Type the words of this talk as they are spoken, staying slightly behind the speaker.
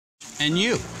And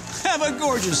you, have a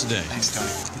gorgeous day. Thanks,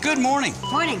 Tony. Good morning.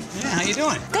 Morning. Yeah, how you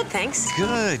doing? Good, thanks.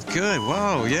 Good, good.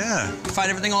 Whoa, yeah. Find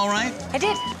everything all right? I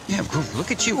did. Yeah,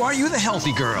 look at you. Are you the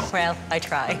healthy girl? Well, I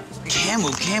try.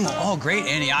 Camel, all great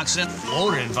antioxidant,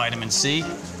 loaded in vitamin C.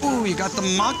 Ooh, you got the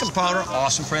maca powder,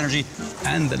 awesome for energy,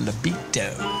 and the libido.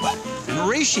 And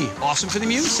reishi, awesome for the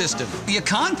immune system. The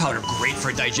Yacon powder, great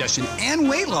for digestion and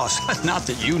weight loss. Not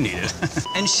that you need it.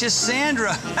 And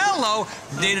Shisandra, hello,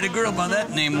 dated a girl by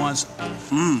that name once.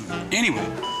 Anyway,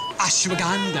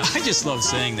 ashwagandha. I just love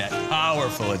saying that.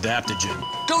 Powerful adaptogen.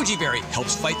 Goji berry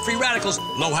helps fight free radicals.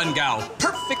 Lohan Gao,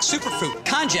 perfect superfood.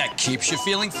 Konjac keeps you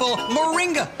feeling full.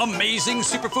 Moringa, amazing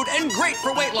superfood and great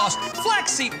for weight loss.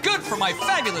 Flaxseed, good for my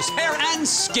fabulous hair and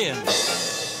skin.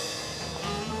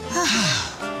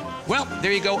 Well,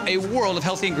 there you go, a world of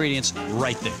healthy ingredients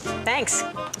right there. Thanks.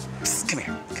 Psst, come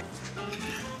here.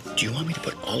 Do you want me to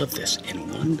put all of this in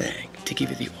one bag to give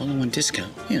you the all-in-one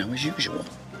discount, you know, as usual?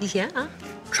 Yeah.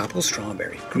 Tropical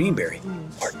strawberry, greenberry,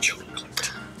 or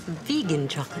chocolate. Vegan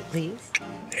chocolate, please.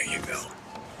 There you go.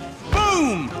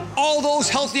 Boom! All those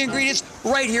healthy ingredients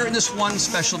right here in this one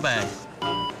special bag.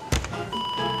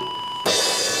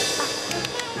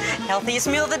 Healthiest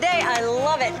meal of the day. I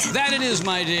love it. That it is,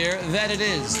 my dear. That it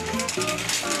is.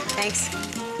 Thanks.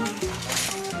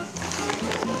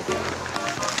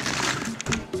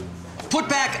 Put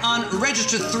back on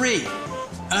register 3.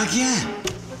 Again.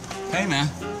 Hey, man.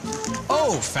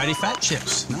 Oh, fatty fat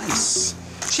chips. Nice.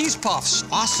 Cheese puffs.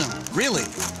 Awesome. Really?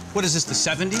 What is this, the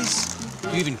 70s?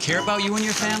 Do you even care about you and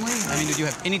your family? I mean, did you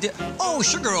have any... Oh,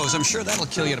 Sugar O's. I'm sure that'll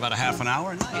kill you in about a half an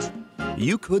hour. Nice.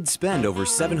 You could spend over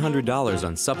 $700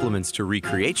 on supplements to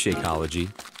recreate Shakeology,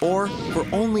 or for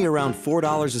only around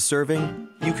 $4 a serving,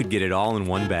 you could get it all in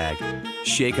one bag.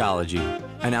 Shakeology,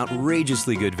 an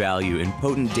outrageously good value in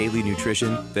potent daily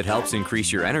nutrition that helps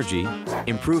increase your energy,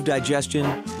 improve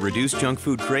digestion, reduce junk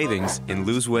food cravings, and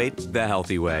lose weight the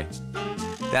healthy way.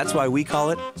 That's why we call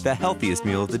it the healthiest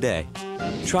meal of the day.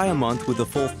 Try a month with a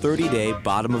full 30-day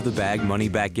bottom-of-the-bag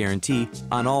money-back guarantee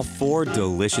on all 4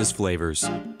 delicious flavors: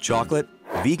 chocolate,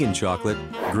 vegan chocolate,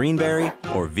 greenberry,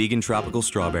 or vegan tropical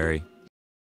strawberry.